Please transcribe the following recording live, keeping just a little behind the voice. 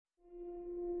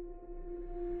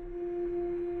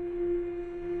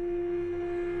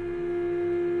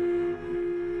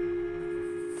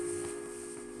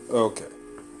Okay,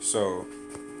 so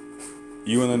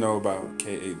you want to know about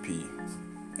KAP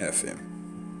FM?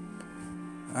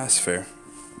 That's fair.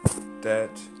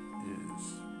 That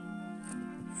is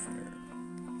fair.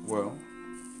 Well,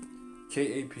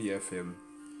 KAP FM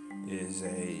is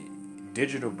a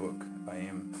digital book I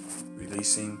am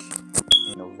releasing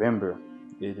in November.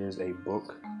 It is a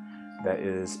book that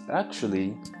is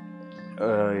actually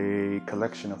a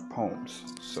collection of poems.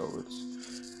 So it's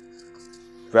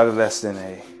rather less than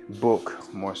a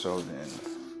book, more so than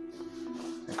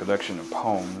a collection of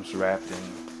poems wrapped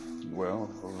in, well,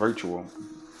 a virtual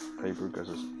paper because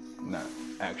it's not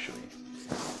actually.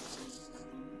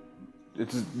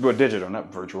 It's well digital,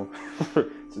 not virtual.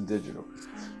 It's a digital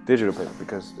paper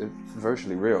because it's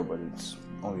virtually real, but it's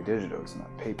only digital. It's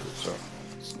not paper, so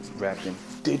it's wrapped in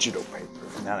digital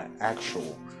paper, not an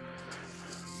actual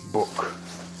book.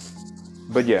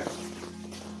 But yeah,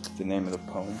 the name of the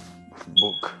poem,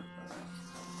 book,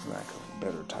 lack of a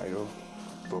better title,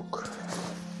 book.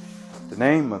 The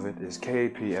name of it is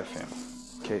KAPFM.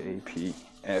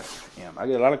 KAPFM. I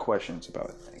get a lot of questions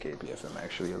about KAPFM,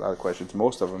 actually. A lot of questions.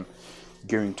 Most of them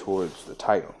gearing towards the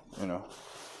title, you know.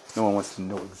 No one wants to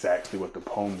know exactly what the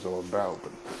poem's all about,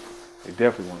 but they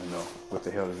definitely want to know what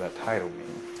the hell does that title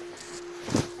mean.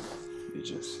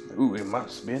 It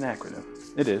must be an acronym.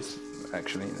 It is,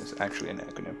 actually. It's actually an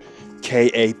acronym.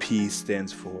 KAP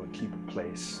stands for Keep a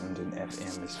Place, and then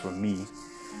FM is for me.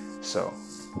 So,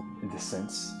 in this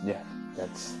sense, yeah,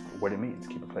 that's what it means.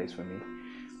 Keep a place for me.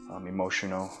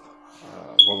 Emotional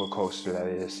roller coaster that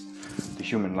is the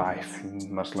human life. You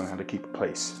must learn how to keep a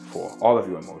place for all of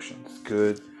your emotions.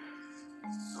 Good,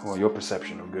 or your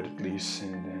perception of good at least,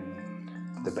 and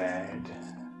then the bad,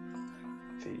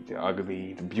 the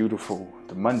ugly, the beautiful,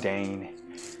 the mundane,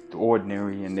 the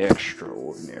ordinary, and the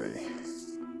extraordinary.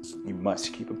 You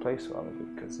must keep a place for all of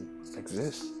it because it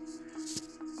exists.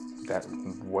 That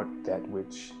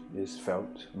which is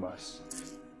felt must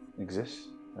exist,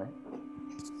 right?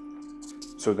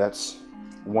 So that's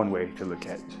one way to look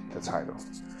at the title,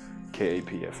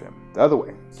 KAPFM. The other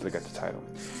way to look at the title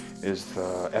is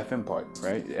the FM part,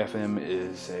 right? FM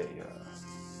is a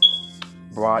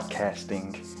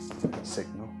broadcasting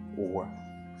signal or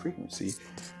frequency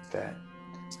that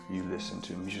you listen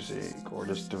to music or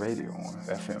just the radio on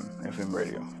FM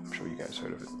radio. I'm sure you guys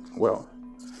heard of it. Well,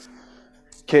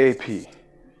 KAP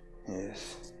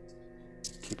is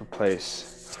Keep a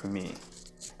Place for Me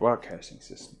broadcasting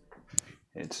system.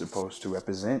 It's supposed to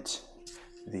represent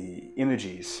the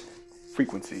energies,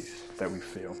 frequencies that we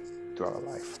feel throughout our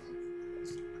life.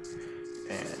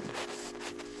 And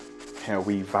how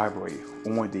we vibrate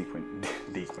on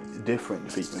different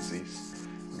frequencies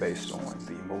based on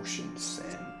the emotions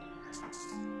and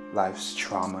life's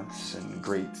traumas and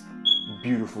great,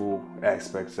 beautiful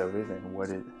aspects of it and what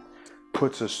it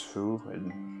puts us through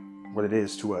and what it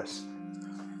is to us.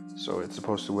 So it's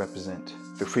supposed to represent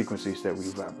the frequencies that we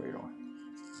vibrate on.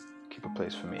 Keep a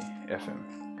place for me, FM.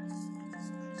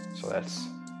 So that's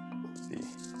the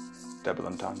double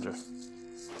entendre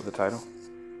for the title.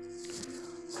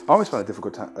 I always find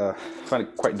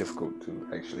it quite difficult to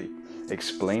actually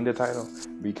explain the title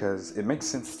because it makes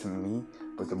sense to me,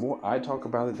 but the more I talk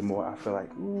about it, the more I feel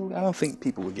like, I don't think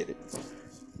people would get it.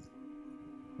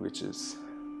 Which is,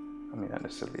 not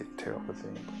necessarily a terrible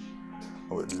thing.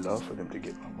 I would love for them to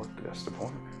get my work, but that's the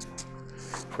point.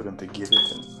 For them to get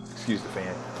it, and excuse the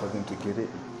fan, for them to get it,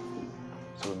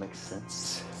 so it makes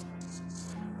sense.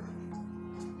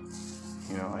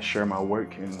 I share my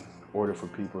work in order for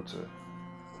people to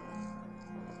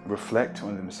reflect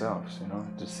on themselves,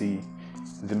 to see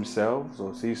themselves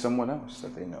or see someone else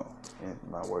that they know in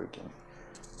my work. And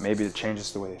maybe it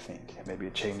changes the way they think. Maybe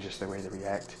it changes the way they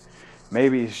react.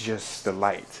 Maybe it's just the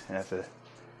light at the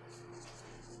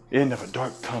end of a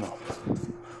dark tunnel.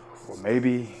 Or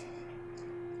maybe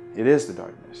it is the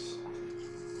darkness,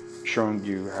 showing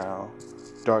you how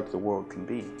dark the world can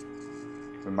be,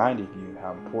 reminding you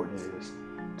how important it is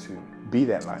to be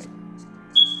that light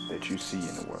that you see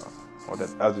in the world, or that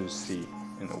others see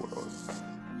in the world.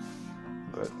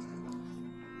 But,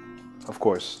 of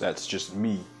course, that's just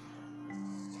me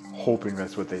hoping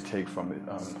that's what they take from it.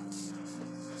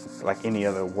 Like any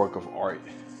other work of art,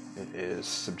 it is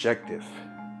subjective.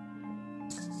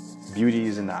 Beauty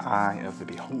is in the eye of the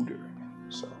beholder.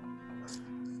 So,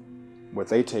 what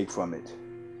they take from it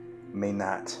may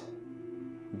not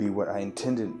be what I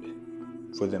intended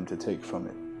for them to take from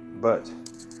it. But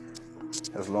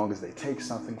as long as they take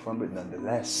something from it,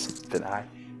 nonetheless, then I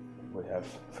would have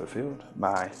fulfilled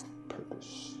my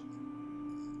purpose.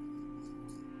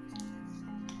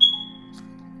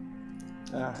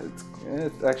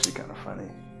 It's actually kind of funny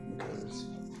because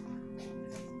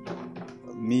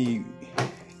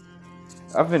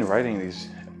I've been writing these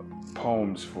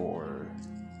poems for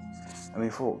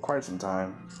quite some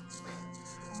time.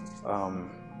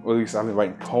 Or at least I've been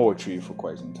writing poetry for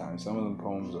quite some time. Some of the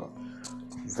poems are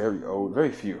very old,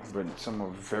 very few, but some are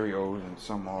very old and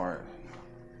some are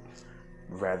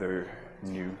rather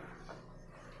new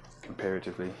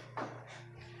comparatively.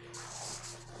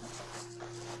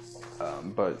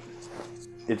 But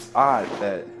it's odd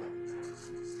that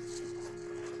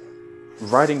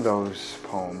writing those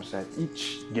poems at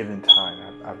each given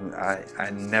time,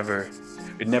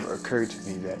 it never occurred to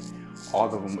me that all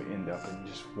of them would end up in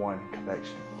just one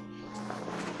collection.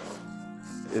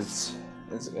 It's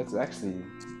actually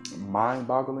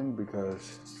mind-boggling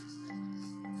because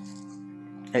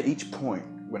at each point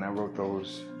when I wrote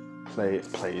those when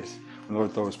I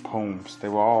wrote those poems, they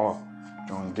were all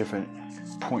during different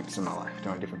points in my life,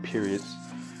 during different periods.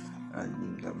 I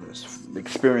was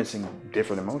experiencing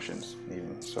different emotions,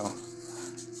 even. So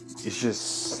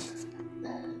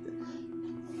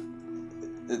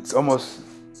it's almost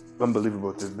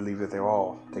unbelievable to believe that they're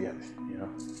all together,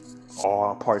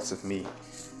 all parts of me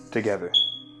together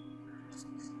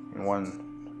in one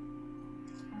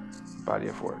body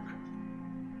of work.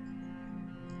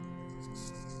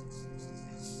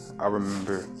 I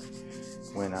remember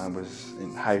when I was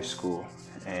in high school,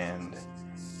 and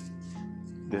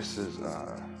this is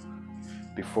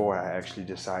before I actually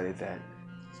decided that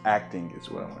acting is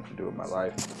what I wanted to do with my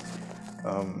life.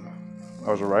 I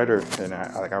was a writer, and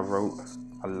I wrote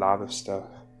a lot of stuff,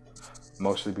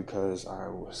 mostly because I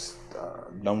was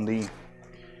lonely,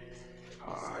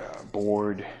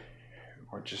 bored,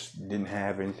 or just didn't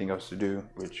have anything else to do,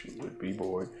 which would be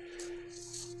bored.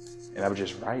 And I would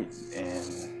just write,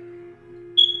 and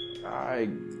I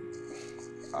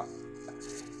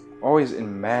always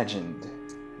imagined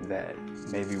that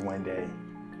maybe one day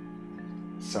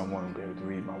someone would be able to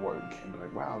read my work and be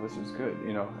like, wow, this is good.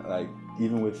 Like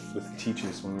even with the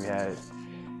teachers, when we had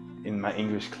in my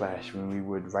English class, when we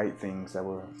would write things that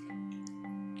were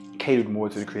catered more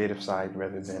to the creative side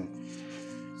rather than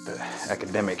the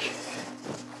academic,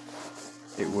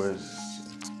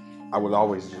 I would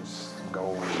always just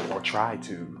go, or try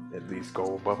to at least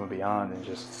go above and beyond and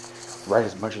just write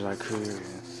as much as I could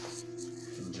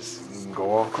and just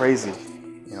go all crazy,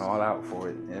 all out for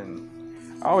it. And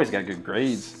I always got good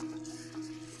grades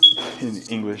in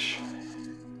English,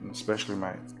 especially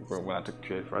when I took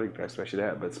creative writing class,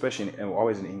 especially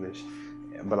always in English.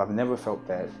 But I've never felt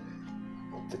that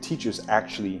the teachers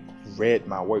actually read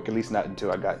my work, at least not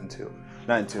until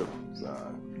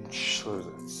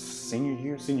senior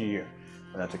year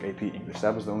when I took AP English.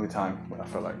 That was the only time when I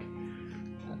felt like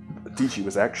the teacher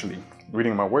was actually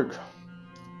reading my work,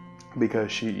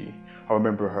 because I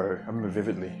remember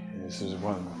vividly, and this is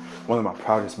one of my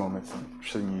proudest moments in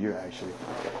senior year, actually,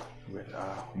 with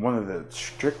one of the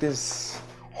strictest,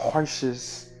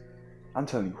 harshest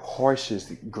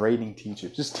grading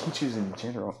teachers, just teachers in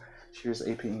general. She was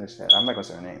AP English. I'm not gonna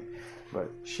say her name,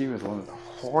 but she was one of the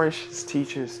harshest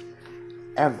teachers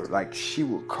ever. Like, she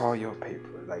would call your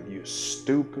paper like you're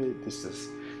stupid,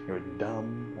 you're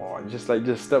dumb, or just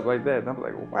stuff like that. And I'm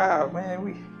like, wow, man,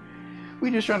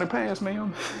 we just trying to pass,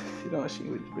 ma'am.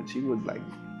 She would like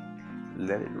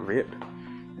let it rip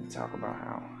and talk about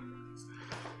how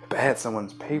bad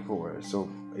someone's paper was. So,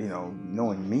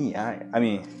 knowing me,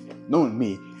 I'm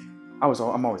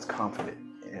always confident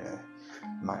in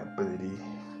my ability,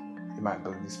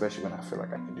 especially when I feel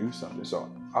like I can do something. So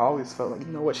I always felt like,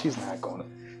 she's not gonna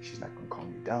call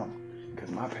me dumb,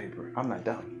 because my paper, I'm not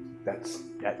dumb. That's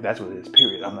what it is,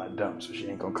 period. I'm not dumb, so she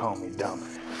ain't gonna call me dumb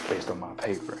based on my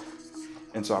paper.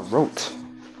 And so I wrote.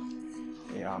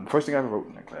 First thing I ever wrote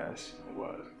in that class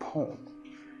was a poem.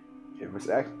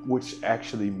 Which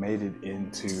actually made it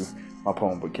into my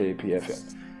poem book,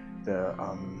 KPFM.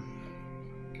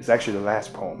 It's actually the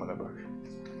last poem in the book.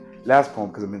 Last poem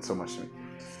because it meant so much to me.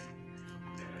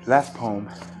 Last poem,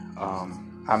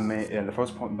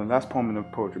 the last poem in the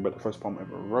poetry, but the first poem I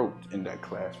ever wrote in that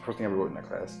class, first thing I ever wrote in that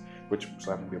class, which so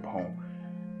happened to be a poem,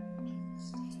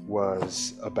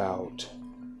 was about,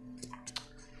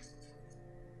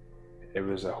 it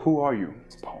was a who are you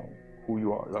poem. Who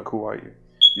you are, like who are you?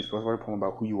 You're supposed to write a poem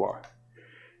about who you are.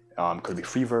 Could be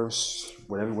free verse,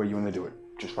 whatever way you want to do it.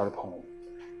 Just write a poem.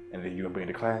 And then you're going to bring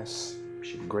it to class,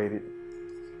 she can grade it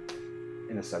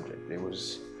in the subject. It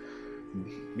was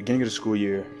beginning of the school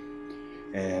year,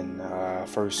 and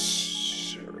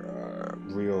first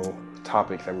real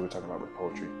topic that we were talking about with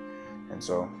poetry. And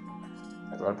so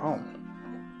I wrote a poem.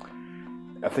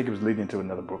 I think it was leading into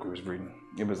another book we was reading.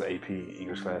 It was an AP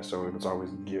English class, so it was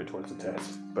always geared towards the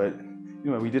test. But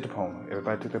we did the poem.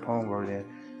 Everybody took their poem, wrote it in.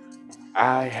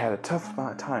 I had a tough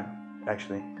amount of time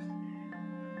actually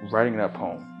writing that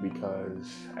poem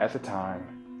because at the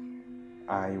time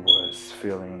I was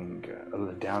feeling a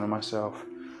little down on myself.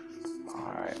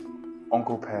 My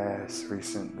uncle passed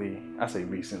recently. I say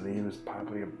recently, it was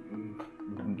probably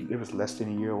it was less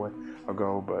than a year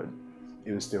ago, but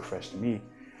it was still fresh to me.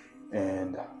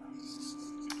 And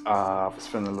I was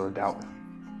feeling a little doubt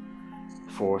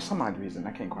for some odd reason.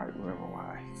 I can't quite remember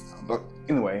why. But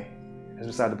anyway, that's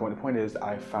beside the point. The point is,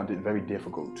 I found it very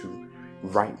difficult to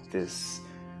write this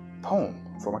poem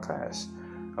for my class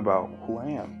about who I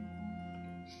am.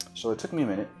 So it took me a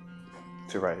minute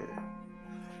to write it.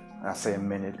 I say a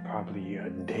minute, probably a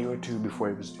day or two before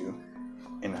it was due.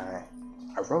 And I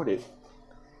wrote it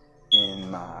in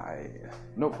my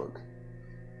notebook.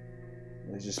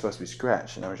 It's just supposed to be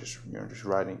scratched, and I was just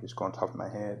writing, just going on top of my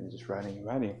head, and just writing.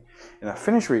 And I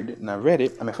finished reading it, and I read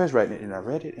it. First writing it, and I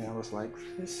read it, and I was like,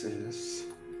 this is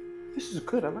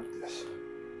good. I like this.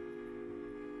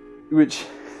 Which,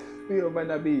 might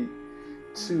not be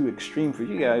too extreme for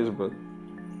you guys, but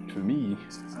for me,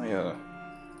 I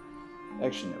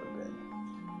actually never been.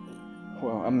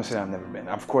 Well, I'm gonna say I've never been.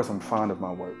 Of course, I'm fond of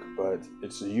my work, but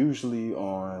it's usually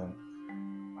on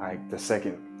like the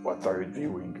second or third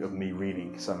viewing of me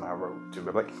reading something I wrote to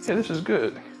be like, yeah, this is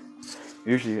good.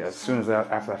 Usually, as soon as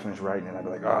after I finish writing it, I'd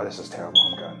be like, oh, this is terrible.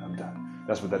 I'm done.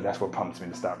 That's what prompts me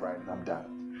to stop writing. I'm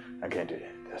done. I can't do it.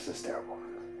 This is terrible.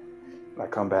 And I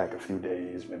come back a few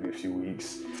days, maybe a few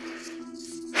weeks.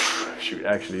 Shoot,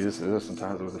 actually, this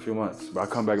sometimes it was a few months. But I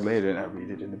come back later and I read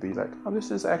it and it'd be like, oh, this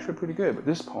is actually pretty good. But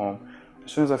this poem,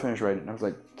 as soon as I finished writing, I was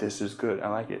like, this is good. I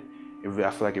like it. I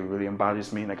feel like it really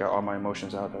embodies me, and I got all my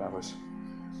emotions out that I was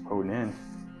holding in.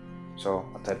 So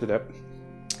I typed it up,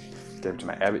 gave it to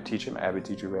my Avid teacher. My Avid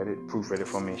teacher read it, proofread it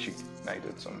for me. She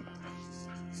did some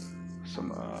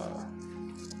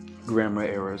grammar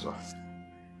errors, or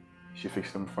she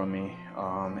fixed them for me.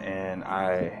 And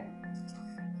I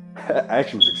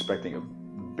actually was expecting a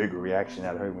bigger reaction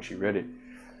out of her when she read it,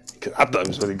 because I thought it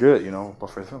was really good. But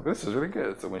for this is really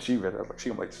good. So when she read it, I was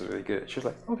like, this is really good. She was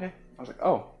like, okay. I was like,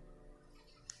 oh,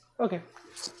 okay.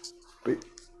 But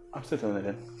I'm still feeling it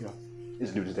in,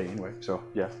 it's due today anyway. So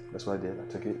yeah, that's what I did. I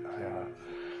took it.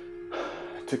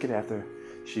 I took it after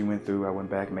she went through. I went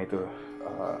back and made the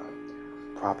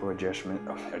proper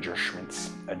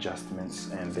adjustments,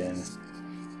 and then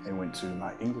I went to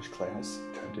my English class,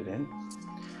 turned it in.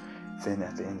 Then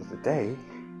at the end of the day,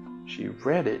 she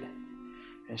read it,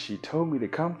 and she told me to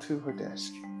come to her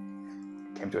desk.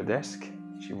 Came to her desk,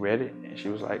 she read it, and she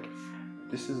was like,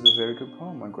 this is a very good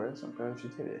poem, I'm glad she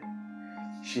did it.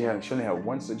 She only had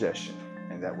one suggestion,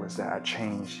 and that was that I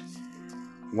change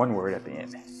one word at the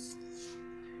end.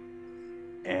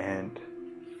 And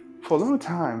for a long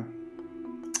time,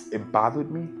 it bothered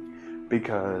me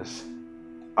because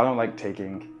I don't like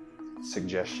taking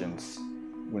suggestions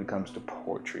when it comes to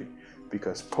poetry,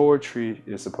 because poetry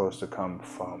is supposed to come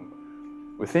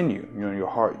from within you, your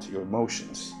heart, your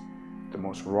emotions, the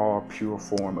most raw, pure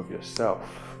form of yourself.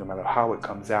 No matter how it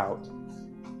comes out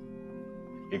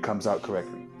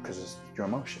correctly because it's your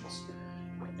emotions.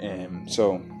 And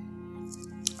so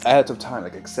I had some time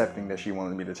accepting that she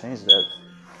wanted me to change that.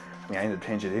 I ended up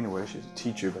changing it anyway. She's a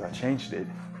teacher, but I changed it.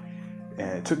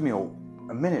 And it took me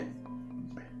a minute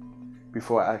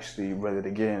before I actually read it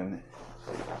again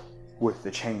with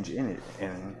the change in it.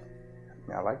 And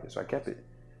I liked it, so I kept it.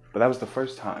 But that was the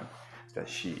first time that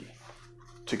she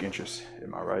took interest in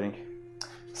my writing.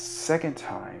 Second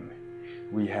time,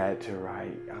 we had to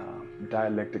write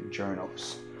dialectic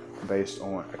journals based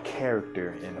on a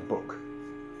character in a book.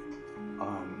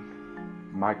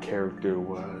 My character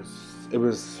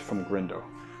was from Grendel.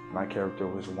 My character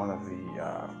was one of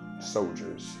the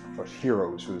soldiers or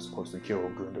heroes who was supposed to kill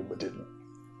Grendel but didn't.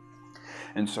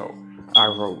 And so I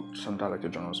wrote some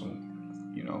dialectic journalism,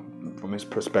 from his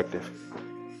perspective.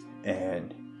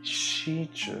 And she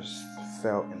just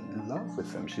fell in love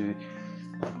with him. She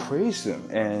praised him,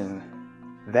 and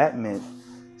that meant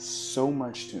so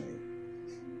much to me.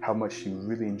 How much she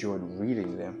really enjoyed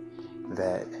reading them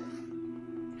that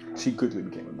she quickly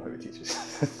became one of my teachers.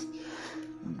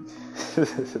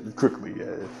 Quickly,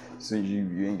 as soon as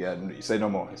you ain't got, you say no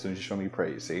more. As soon as you show me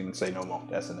praise, say no more.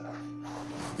 That's enough.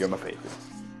 You're my favorite.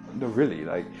 No, really,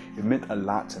 it meant a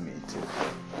lot to me to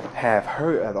have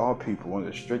her, at all people, one of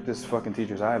the strictest fucking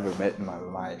teachers I ever met in my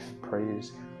life,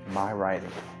 praise my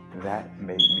writing. That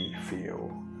made me feel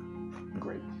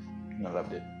great, and I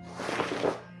loved it.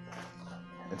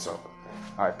 And so,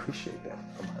 I appreciate that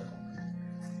from her.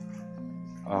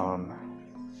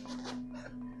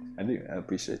 I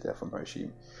appreciate that from her. I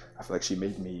feel like she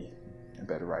made me a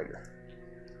better writer.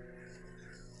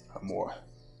 a more,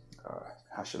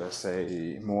 how should I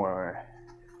say, more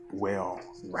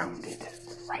well-rounded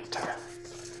writer.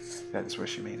 That is what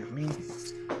she made of me.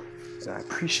 And I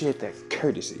appreciate that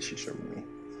courtesy she showed me.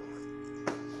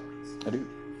 I do.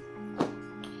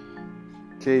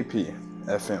 KP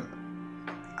FM,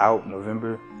 out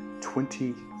November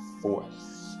 24th.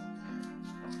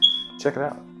 Check it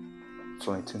out. It's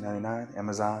only $2.99,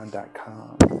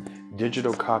 Amazon.com.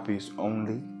 Digital copies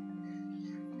only.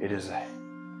 It is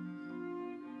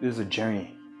a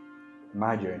journey.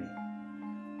 My journey.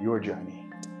 Your journey.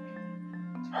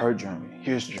 Her journey.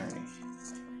 His journey.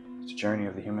 It's a journey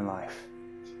of the human life.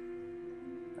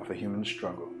 Of the human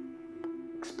struggle.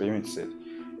 Experience it.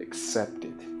 Accept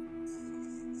it.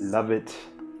 Love it.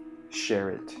 Share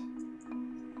it.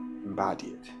 Embody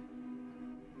it.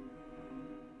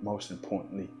 Most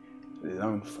importantly,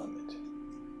 learn from it.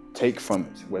 Take from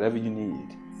it whatever you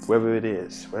need, wherever it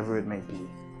is, wherever it may be.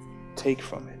 Take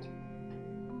from it.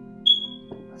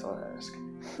 That's all I ask.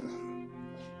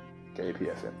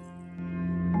 KPFM.